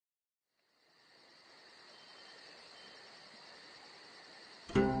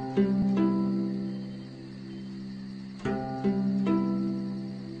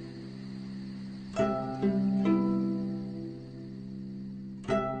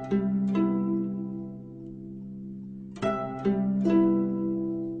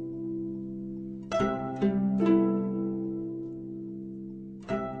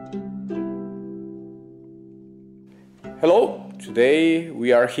Today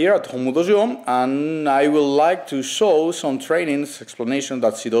we are here at Home Dojo and I would like to show some trainings, explanation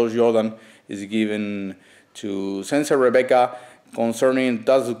that Shidoshi Jordan is giving to Sensei Rebecca concerning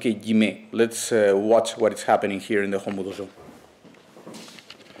Tasukijime. Let's watch what is happening here in the Home Dojo.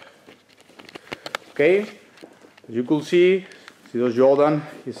 Okay, as you could see, Shidoshi Jordan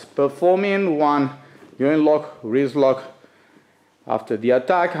is performing one joint lock, wrist lock after the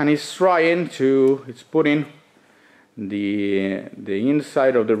attack, and he's trying to, it's putting the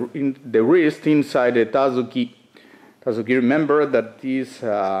inside of the wrist inside the Tazuki. Remember that this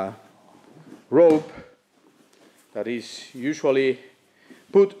rope that is usually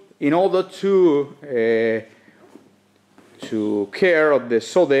put in order to care of the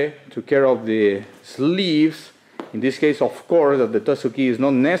sode, to care of the sleeves. In this case, of course, that the Tazuki is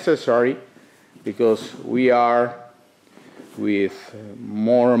not necessary because we are with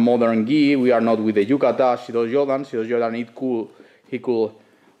more modern gi. We are not with the yukata. Shidoshi Jordan, he could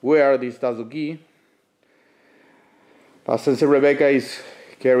wear this Tazuki. But Sensei Rebecca is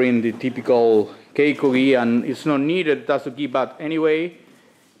carrying the typical keiko gi, and it's not needed Tazuki. But anyway,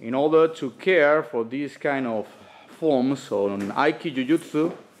 in order to care for this kind of forms on Aiki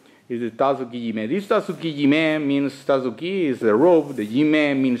Jujutsu, is the Tasukijime. This Tasukijime means Tazuki is the rope. The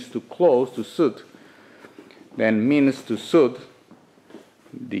jime means to close, to suit. Then means to suit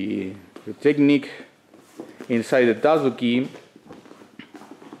the technique inside the Tazuki,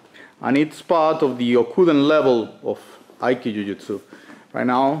 and it's part of the Okuden level of Aiki Jujutsu. Right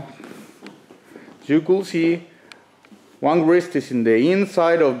now, as you could see, one wrist is in the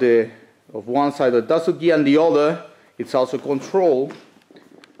inside of one side of the Tazuki, and the other it's also controlled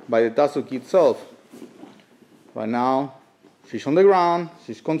by the Tazuki itself. Right now, she's on the ground,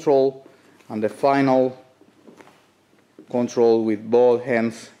 she's controlled, and the final control with both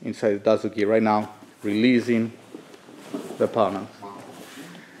hands inside the Tazuki. Right now, releasing the opponent.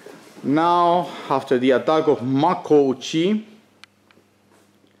 Now, after the attack of Makouchi,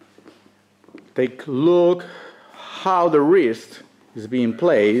 take a look how the wrist is being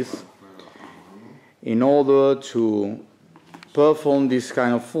placed in order to perform this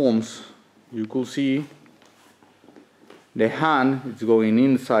kind of forms. You could see the hand is going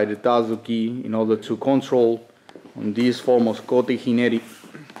inside the Tazuki in order to control on this form of kote hineri.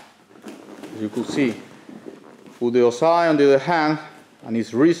 As you could see, put the osai on the other hand and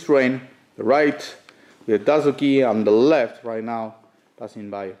it's restrained, the right with the Tazuki and the left right now passing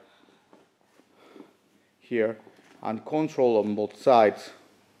by here, and control on both sides.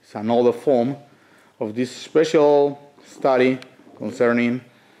 It's another form of this special study concerning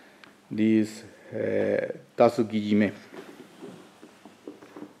this Tasukijime.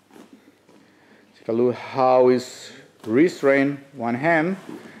 Take a look how it's restrained, one hand,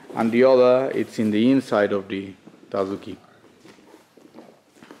 and the other it's in the inside of the Tazuki.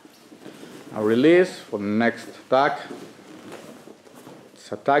 Now release for the next attack.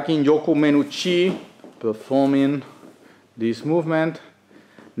 It's attacking Yoku Menuchi, performing this movement.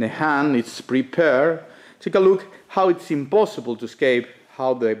 The hand is prepared. Take a look how it's impossible to escape,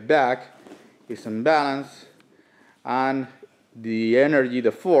 how the back is unbalanced, and the energy,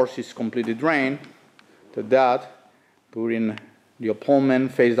 the force is completely drained. To that, putting the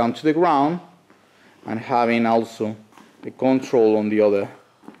opponent face down to the ground and having also the control on the other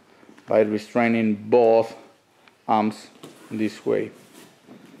by restraining both arms in this way.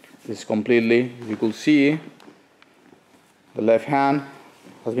 This is completely, you could see, the left hand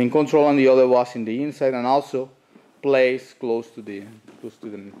has been controlled and the other was in the inside and also placed close to the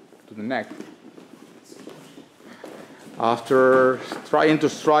neck. After trying to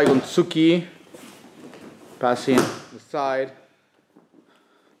strike on Tsuki, passing the side,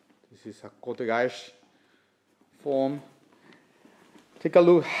 this is a kotegaeshi form. Take a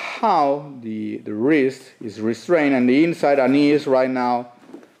look how the wrist is restrained and the inside and knee is right now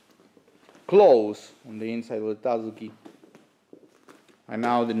close on the inside of the Tazuki. And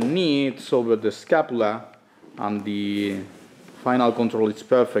now the knee is over the scapula and the final control is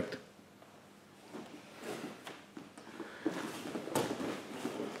perfect.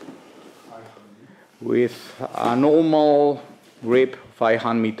 With a normal grip,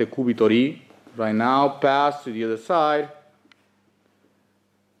 5-hand mite kubitori. Right now, pass to the other side.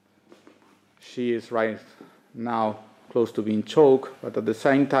 She is right now close to being choked, but at the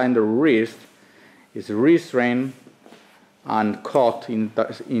same time the wrist is restrained and caught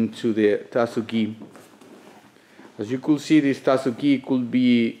into the Tazuki. As you could see, this Tazuki could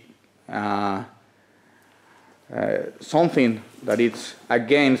be something that it's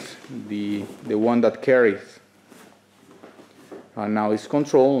against the one that carries. And now it's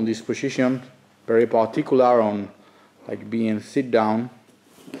control on this position, very particular on like being sit down,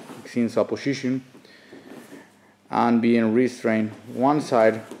 fixing a position, and being restrained one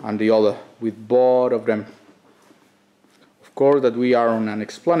side and the other with both of them. Of course that we are on an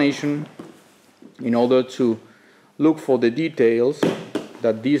explanation in order to look for the details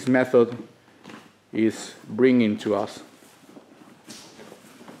that this method is bringing to us.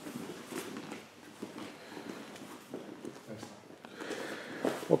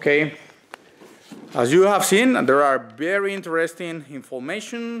 Okay, as you have seen, there are very interesting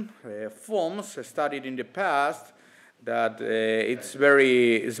information, forms studied in the past that it's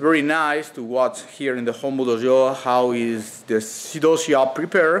very nice to watch here in the Hombu Dojo how is the Shidoshi are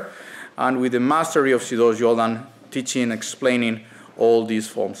prepared, and with the mastery of Shidoshi Odan teaching, explaining all these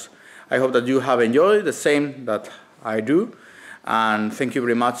forms. I hope that you have enjoyed the same that I do, and thank you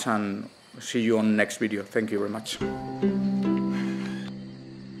very much, and see you on the next video. Thank you very much.